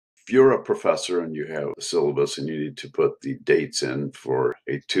If you're a professor and you have a syllabus and you need to put the dates in for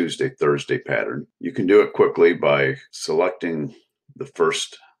a Tuesday, Thursday pattern, you can do it quickly by selecting the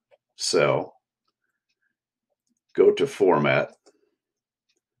first cell, go to Format,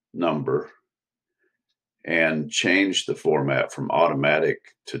 Number, and change the format from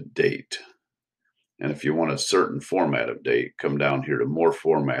automatic to date. And if you want a certain format of date, come down here to More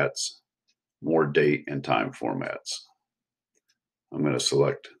Formats, More Date and Time Formats. I'm going to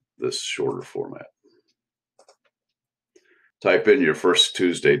select this shorter format. Type in your first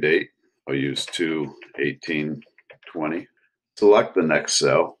Tuesday date. I'll use 2/18/20. Select the next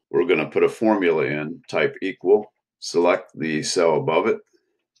cell. We're going to put a formula in, type equal. Select the cell above it.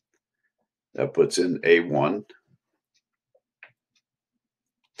 That puts in A1.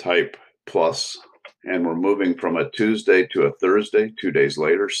 Type plus. And we're moving from a Tuesday to a Thursday 2 days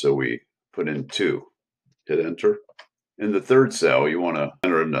later, so we put in 2. Hit enter. In the third cell, you want to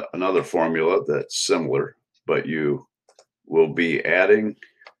enter another formula that's similar, but you will be adding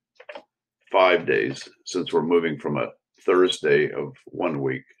 5 days since we're moving from a Thursday of 1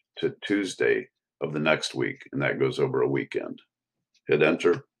 week to Tuesday of the next week, and that goes over a weekend. Hit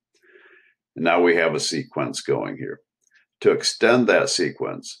enter. And now we have a sequence going here. To extend that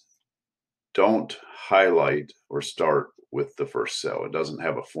sequence, don't highlight or start with the first cell. It doesn't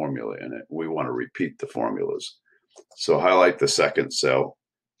have a formula in it. We want to repeat the formulas. So highlight the second cell,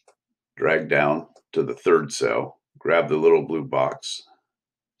 drag down to the third cell, grab the little blue box,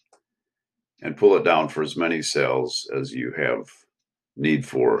 and pull it down for as many cells as you have need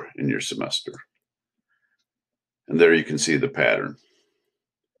for in your semester. And there you can see the pattern.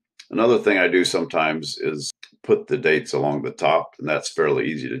 Another thing I do sometimes is put the dates along the top, and that's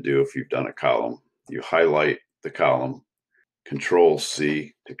fairly easy to do if you've done a column. You highlight the column,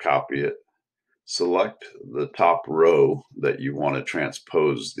 Control-C to copy it, select the top row that you want to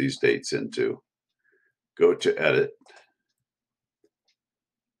transpose these dates into, go to Edit,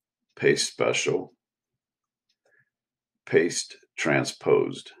 Paste Special, Paste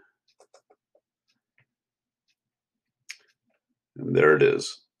Transposed. And there it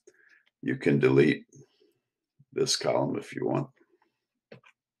is. You can delete this column if you want.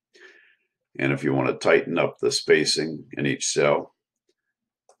 And if you want to tighten up the spacing in each cell,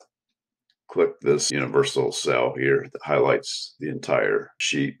 click this universal cell here that highlights the entire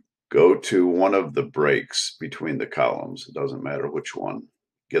sheet. Go to one of the breaks between the columns. It doesn't matter which one.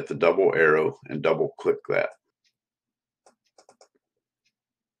 Get the double arrow and double click that.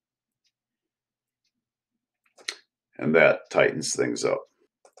 And that tightens things up.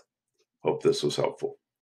 Hope this was helpful.